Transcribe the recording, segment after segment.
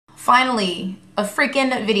Finally, a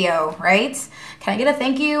freaking video, right? Can I get a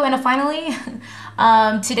thank you and a finally?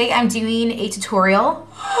 Today I'm doing a tutorial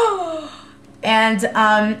and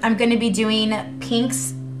I'm going to be doing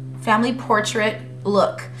Pink's family portrait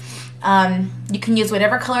look. You can use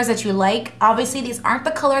whatever colors that you like. Obviously, these aren't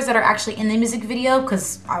the colors that are actually in the music video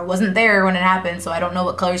because I wasn't there when it happened, so I don't know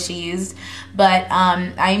what colors she used. But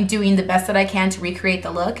I am doing the best that I can to recreate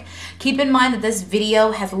the look. Keep in mind that this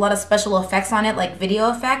video has a lot of special effects on it, like video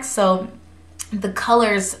effects, so the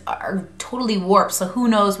colors are totally warped, so who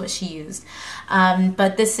knows what she used.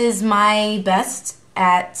 But this is my best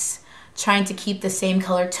at trying to keep the same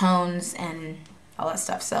color tones and all that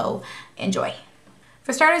stuff, so enjoy.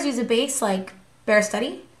 For starters, use a base like Bare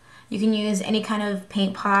Study. You can use any kind of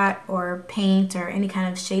paint pot or paint or any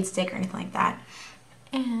kind of shade stick or anything like that.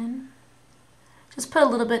 And just put a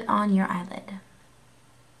little bit on your eyelid.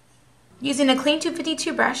 Using a clean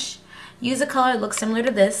 252 brush, use a color that looks similar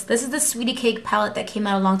to this. This is the Sweetie Cake palette that came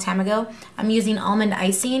out a long time ago. I'm using Almond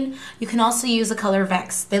Icing. You can also use the color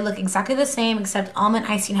Vex. They look exactly the same, except Almond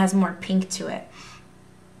Icing has more pink to it.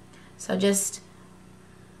 So just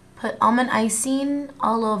put Almond Icing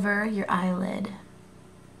all over your eyelid.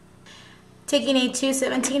 Taking a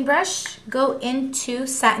 217 brush, go into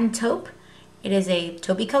Satin Taupe. It is a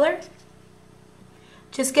taupey color.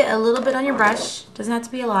 Just get a little bit on your brush, doesn't have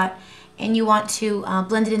to be a lot, and you want to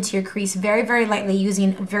blend it into your crease very, very lightly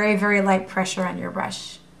using very, very light pressure on your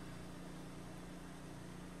brush.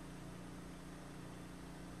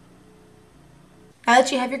 Now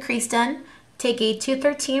that you have your crease done, take a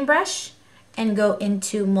 213 brush and go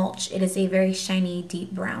into Mulch. It is a very shiny,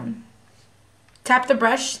 deep brown. Tap the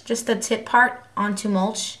brush, just the tip part, onto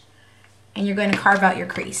Mulch, and you're going to carve out your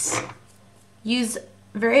crease. Use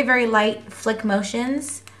very, very light flick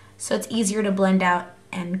motions so it's easier to blend out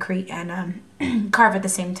and create and carve at the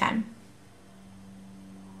same time.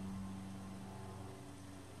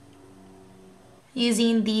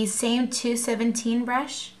 Using the same 217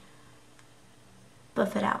 brush,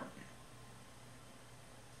 buff it out.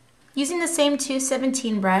 Using the same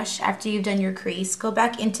 217 brush, after you've done your crease, go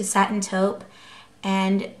back into Satin Taupe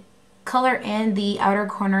and color in the outer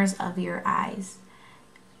corners of your eyes.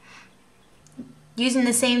 Using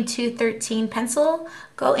the same 213 pencil,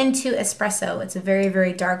 go into Espresso. It's a very,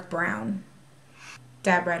 very dark brown.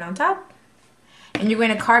 Dab right on top. And you're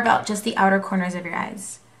going to carve out just the outer corners of your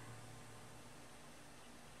eyes.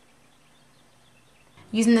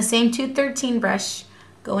 Using the same 213 brush,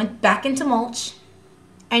 go back into Mulch,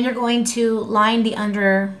 and you're going to line the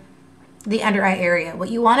under eye area.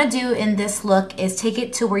 What you want to do in this look is take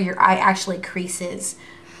it to where your eye actually creases.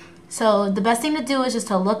 So the best thing to do is just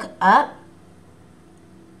to look up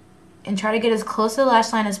and try to get as close to the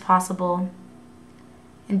lash line as possible.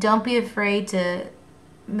 And don't be afraid to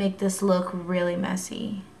make this look really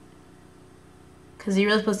messy, because you're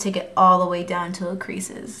really supposed to take it all the way down until it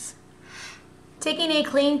creases. Taking a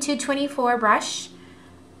clean 224 brush,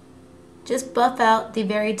 just buff out the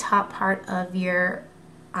very top part of your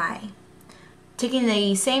eye. Taking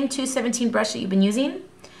the same 217 brush that you've been using,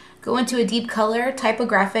 go into a deep color.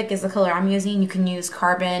 Typographic is the color I'm using. You can use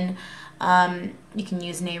Carbon, you can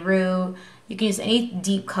use Nehru, you can use any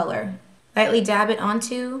deep color. Lightly dab it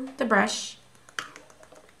onto the brush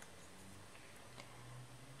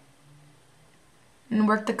and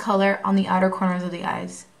work the color on the outer corners of the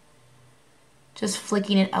eyes. Just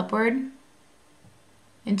flicking it upward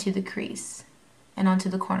into the crease and onto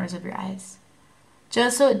the corners of your eyes,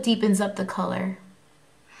 just so it deepens up the color.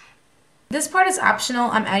 This part is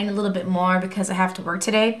optional. I'm adding a little bit more because I have to work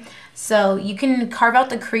today. So you can carve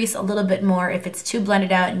out the crease a little bit more if it's too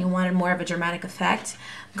blended out and you wanted more of a dramatic effect.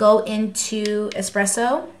 Go into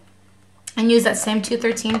Espresso and use that same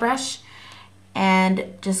 213 brush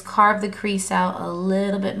and just carve the crease out a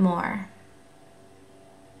little bit more,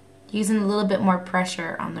 using a little bit more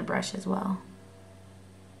pressure on the brush as well.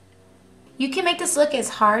 You can make this look as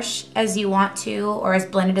harsh as you want to or as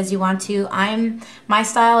blended as you want to. My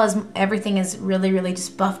style is everything is really, really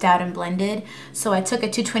just buffed out and blended. So I took a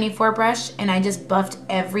 224 brush and I just buffed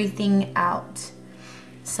everything out,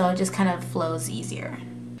 so it just kind of flows easier.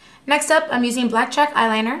 Next up, I'm using Black Chalk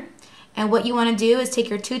eyeliner. And what you want to do is take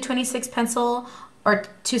your 226 pencil or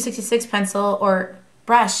 266 pencil or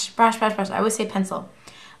brush. I always say pencil.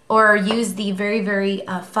 Or use the very, very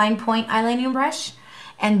fine point eyelining brush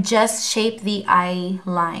and just shape the eye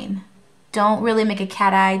line. Don't really make a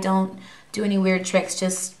cat eye, don't do any weird tricks,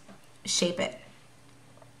 just shape it.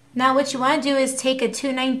 Now what you want to do is take a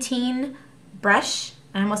 219 brush,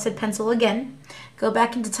 I almost said pencil again, go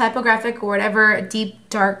back into typographic or whatever deep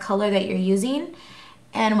dark color that you're using,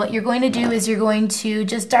 And what you're going to do is you're going to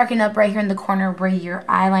just darken up right here in the corner where your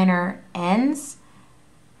eyeliner ends,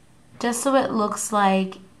 just so it looks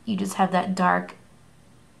like you just have that dark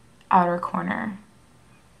outer corner.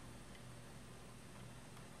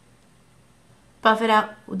 Buff it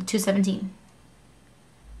out with the 217.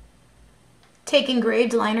 Take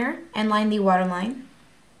engraved liner and line the waterline.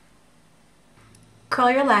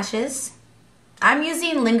 Curl your lashes. I'm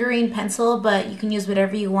using lingering pencil, but you can use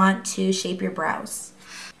whatever you want to shape your brows.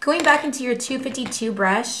 Going back into your 252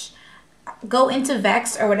 brush, go into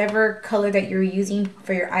Vex or whatever color that you're using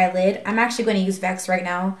for your eyelid. I'm actually going to use Vex right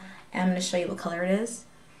now, and I'm going to show you what color it is.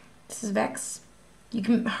 This is Vex. You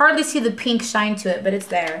can hardly see the pink shine to it, but it's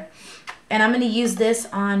there. And I'm going to use this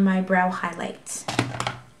on my brow highlight.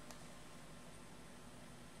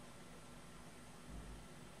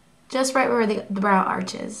 Just right where the brow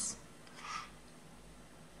arches.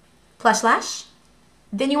 Plush lash.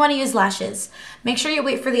 Then you want to use lashes. Make sure you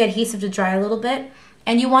wait for the adhesive to dry a little bit.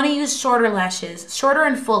 And you want to use shorter lashes, shorter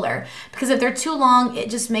and fuller. Because if they're too long, it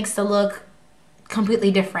just makes the look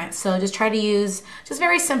completely different. So just try to use just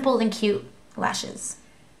very simple and cute lashes.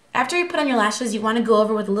 After you put on your lashes, you want to go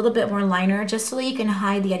over with a little bit more liner just so that you can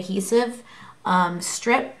hide the adhesive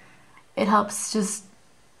strip. It helps just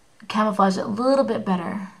camouflage it a little bit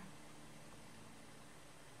better.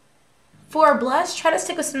 For blush, try to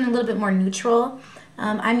stick with something a little bit more neutral.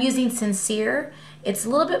 I'm using Sincere. It's a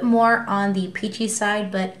little bit more on the peachy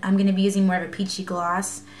side, but I'm going to be using more of a peachy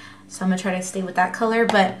gloss. So I'm going to try to stay with that color.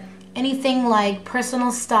 But anything like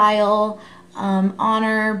Personal Style,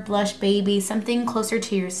 Honor, Blush Baby, something closer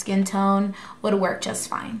to your skin tone would work just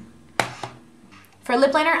fine. For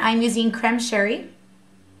lip liner, I'm using Creme Sherry.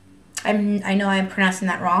 I know I'm pronouncing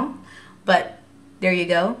that wrong, but there you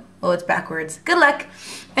go. Oh, it's backwards. Good luck.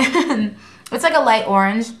 It's like a light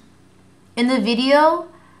orange. In the video,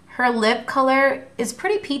 her lip color is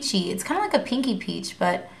pretty peachy. It's kind of like a pinky peach,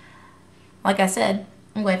 but like I said,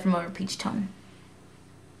 I'm going for more of a peach tone.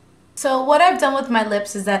 So what I've done with my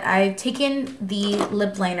lips is that I've taken the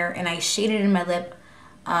lip liner and I shaded it in my lip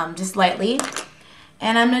just lightly.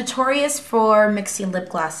 And I'm notorious for mixing lip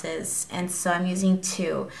glosses, and so I'm using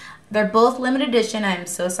two. They're both limited edition. I'm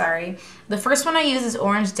so sorry. The first one I use is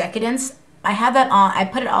Orange Decadence. I had that on, I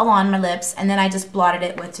put it all on my lips, and then I just blotted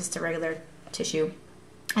it with just a regular tissue.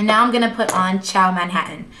 And now I'm gonna put on Chow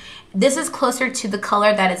Manhattan. This is closer to the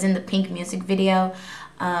color that is in the Pink music video.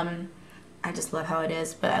 I just love how it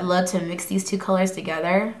is, but I love to mix these two colors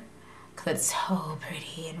together because it's so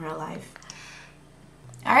pretty in real life.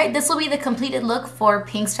 All right, this will be the completed look for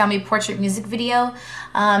Pink's family portrait music video.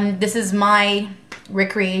 This is my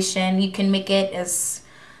recreation. You can make it as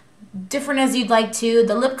different as you'd like to.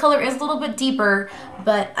 The lip color is a little bit deeper,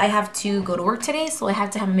 but I have to go to work today, so I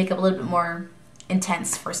have to have my makeup a little bit more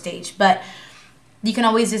intense for stage, but you can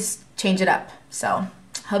always just change it up. So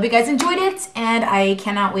hope you guys enjoyed it, and I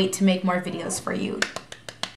cannot wait to make more videos for you.